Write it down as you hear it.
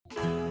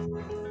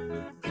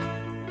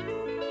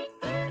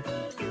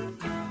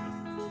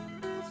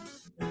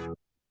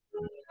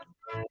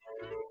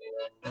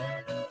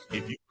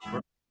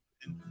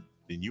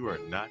and you are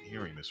not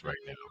hearing this right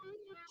now.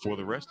 For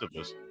the rest of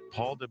us,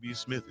 Paul W.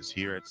 Smith is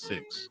here at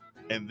 6.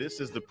 And this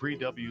is the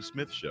Pre-W.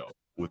 Smith Show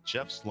with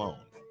Jeff Sloan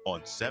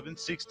on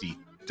 760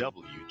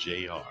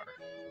 WJR.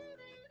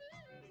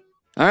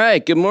 All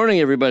right, good morning,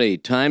 everybody.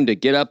 Time to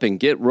get up and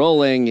get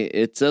rolling.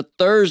 It's a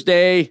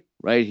Thursday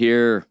right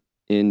here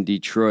in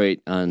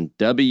Detroit on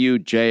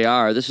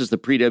WJR. This is the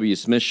Pre-W.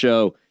 Smith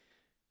Show.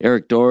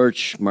 Eric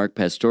Dorch, Mark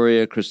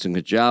Pastoria, Kristen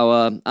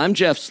Kajawa. I'm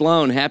Jeff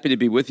Sloan. Happy to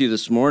be with you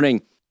this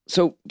morning.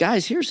 So,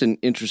 guys, here's an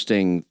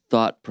interesting,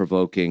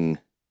 thought-provoking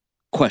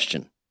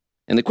question.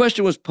 And the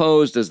question was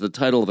posed as the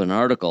title of an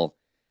article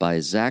by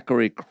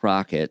Zachary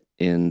Crockett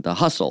in The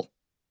Hustle,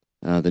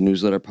 the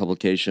newsletter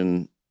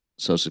publication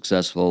so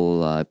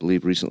successful, I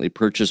believe recently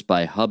purchased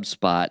by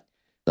HubSpot.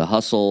 The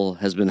Hustle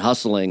has been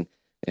hustling,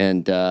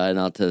 and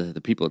I'll tell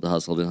the people at The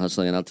Hustle have been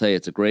hustling, and I'll tell you,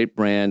 it's a great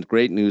brand,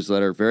 great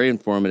newsletter, very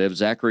informative.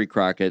 Zachary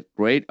Crockett,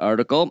 great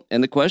article.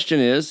 And the question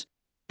is,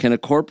 can a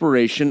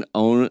corporation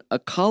own a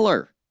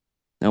color?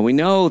 Now, we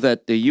know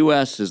that the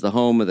U.S. is the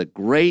home of the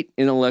great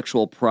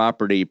intellectual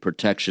property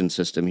protection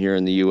system here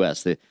in the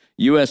U.S. The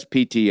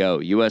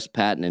USPTO, U.S.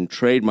 Patent and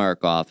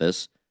Trademark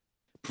Office,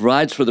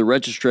 provides for the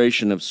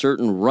registration of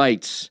certain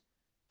rights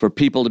for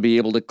people to be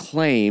able to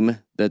claim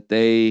that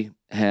they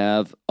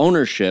have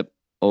ownership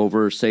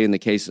over, say in the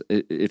case,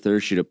 if they're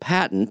issued a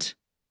patent,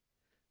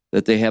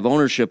 that they have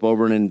ownership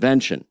over an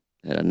invention,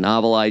 a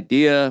novel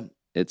idea.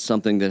 It's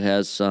something that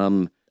has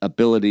some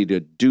ability to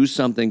do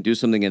something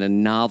in a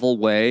novel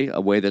way,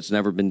 a way that's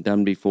never been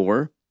done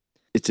before.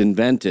 It's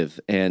inventive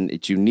and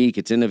it's unique,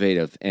 it's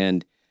innovative.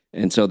 And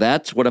so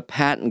that's what a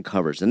patent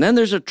covers. And then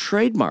there's a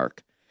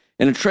trademark.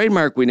 And a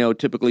trademark, we know,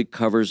 typically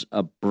covers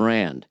a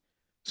brand.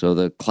 So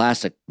the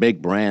classic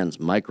big brands,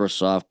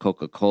 Microsoft,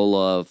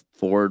 Coca-Cola,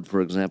 Ford, for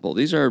example,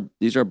 these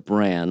are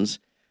brands.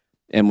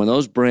 And when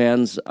those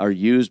brands are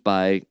used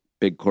by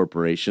big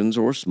corporations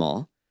or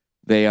small,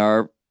 they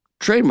are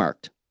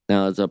trademarked.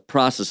 Now, there's a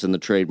process in the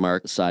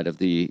trademark side of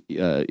the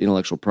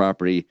intellectual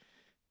property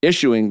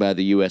issuing by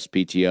the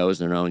USPTO, as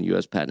they're known,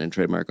 U.S. Patent and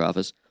Trademark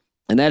Office.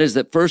 And that is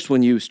that first,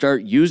 when you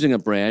start using a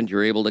brand,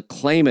 you're able to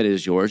claim it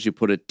as yours. You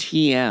put a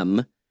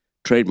TM,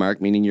 trademark,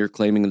 meaning you're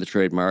claiming the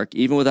trademark,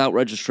 even without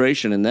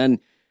registration. And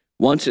then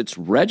once it's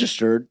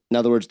registered, in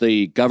other words,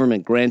 the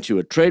government grants you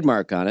a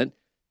trademark on it,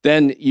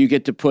 then you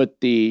get to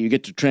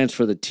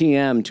transfer the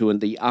TM to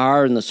the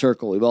R in the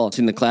circle. We've all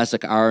seen the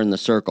classic R in the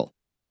circle.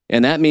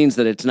 And that means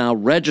that it's now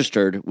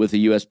registered with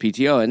the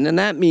USPTO. And then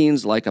that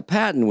means, like a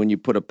patent, when you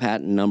put a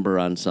patent number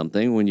on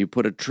something, when you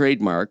put a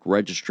trademark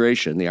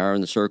registration, the R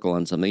in the circle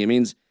on something, it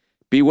means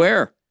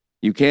beware.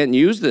 You can't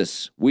use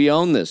this. We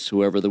own this.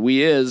 Whoever the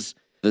we is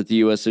that the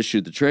U.S.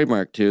 issued the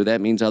trademark to, that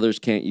means others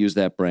can't use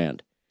that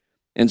brand.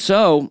 And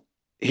so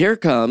here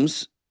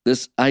comes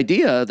this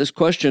idea, this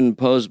question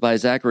posed by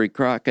Zachary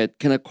Crockett,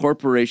 can a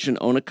corporation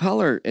own a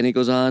color? And he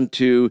goes on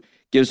to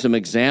give some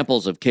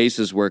examples of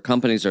cases where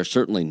companies are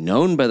certainly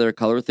known by their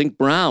color. Think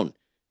Brown,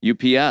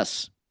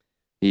 UPS.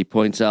 He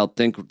points out,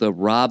 think the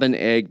robin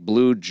egg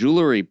blue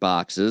jewelry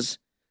boxes.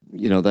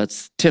 You know,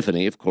 that's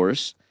Tiffany, of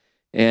course,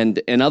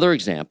 and other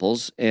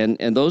examples. And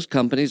those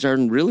companies are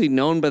really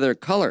known by their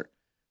color.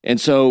 And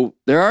so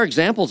there are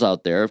examples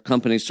out there of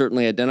companies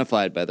certainly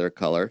identified by their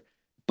color,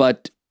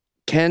 but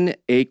can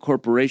a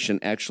corporation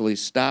actually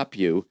stop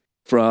you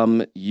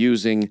from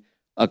using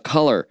a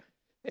color?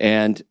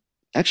 And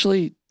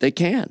actually, they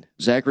can.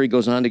 Zachary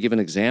goes on to give an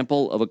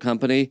example of a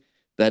company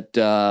that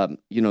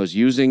is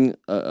using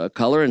a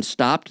color and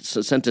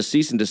sent a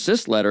cease and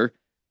desist letter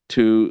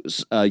to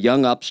a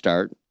young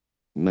upstart.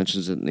 He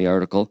mentions it in the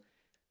article.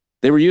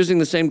 They were using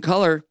the same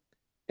color,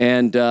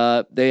 and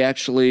they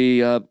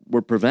actually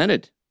were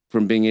prevented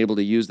from being able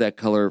to use that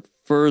color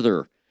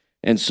further.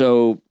 And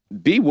so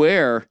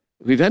beware,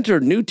 we've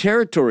entered new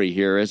territory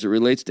here as it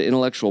relates to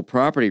intellectual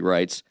property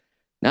rights.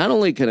 Not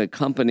only can a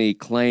company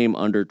claim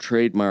under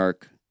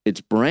trademark its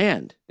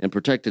brand and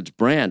protect its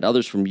brand,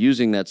 others from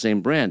using that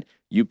same brand.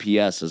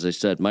 UPS, as I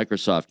said,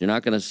 Microsoft. You're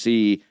not going to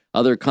see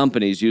other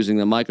companies using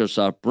the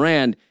Microsoft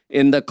brand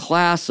in the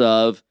class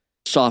of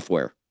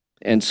software.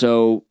 And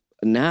so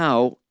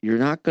now you're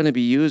not going to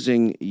be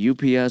using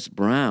UPS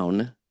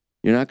Brown.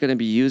 You're not going to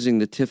be using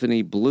the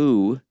Tiffany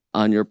Blue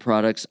on your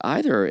products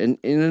either. And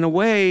in a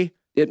way,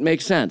 it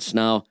makes sense.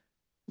 Now,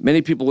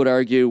 many people would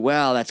argue,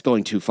 well, that's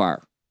going too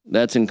far.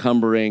 That's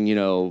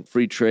encumbering,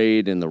 free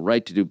trade and the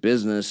right to do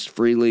business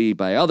freely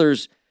by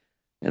others.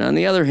 And on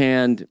the other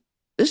hand,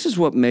 this is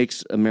what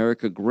makes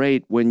America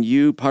great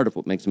part of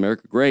what makes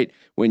America great,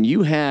 when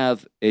you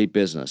have a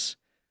business.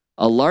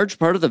 A large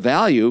part of the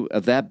value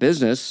of that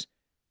business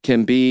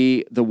can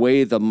be the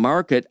way the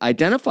market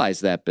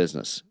identifies that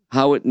business,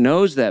 how it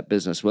knows that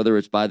business, whether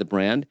it's by the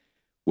brand,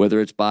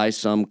 whether it's by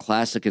some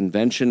classic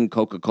invention,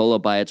 Coca-Cola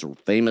by its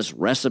famous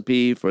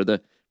recipe for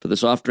the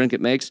soft drink it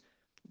makes,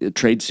 a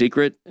trade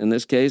secret in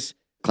this case,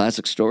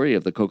 classic story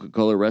of the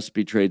Coca-Cola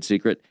recipe trade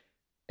secret,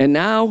 and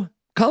now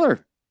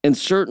color. And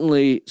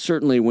certainly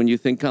when you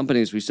think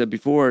companies, we said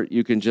before,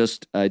 you can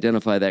just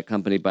identify that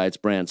company by its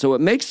brand. So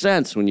it makes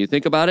sense when you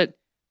think about it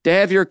to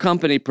have your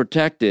company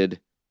protected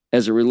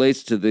as it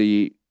relates to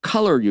the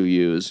color you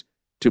use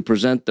to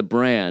present the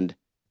brand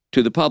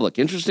to the public.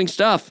 Interesting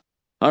stuff.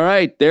 All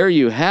right, there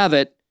you have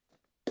it.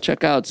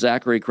 Check out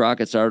Zachary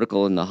Crockett's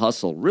article in The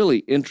Hustle. Really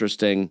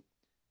interesting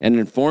and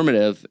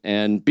informative.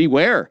 And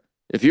beware,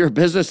 if you're a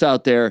business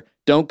out there,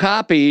 don't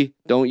copy,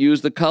 don't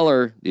use the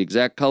color, the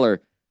exact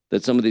color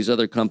that some of these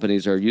other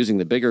companies are using,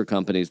 the bigger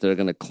companies that are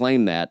going to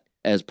claim that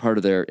as part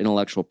of their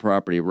intellectual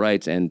property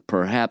rights and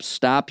perhaps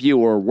stop you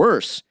or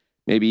worse,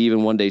 maybe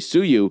even one day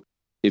sue you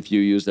if you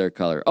use their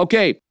color.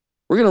 Okay,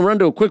 we're going to run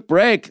to a quick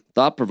break,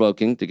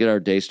 thought-provoking, to get our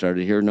day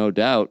started here, no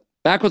doubt.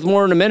 Back with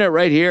more in a minute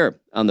right here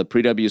on the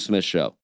Pre W. Smith Show.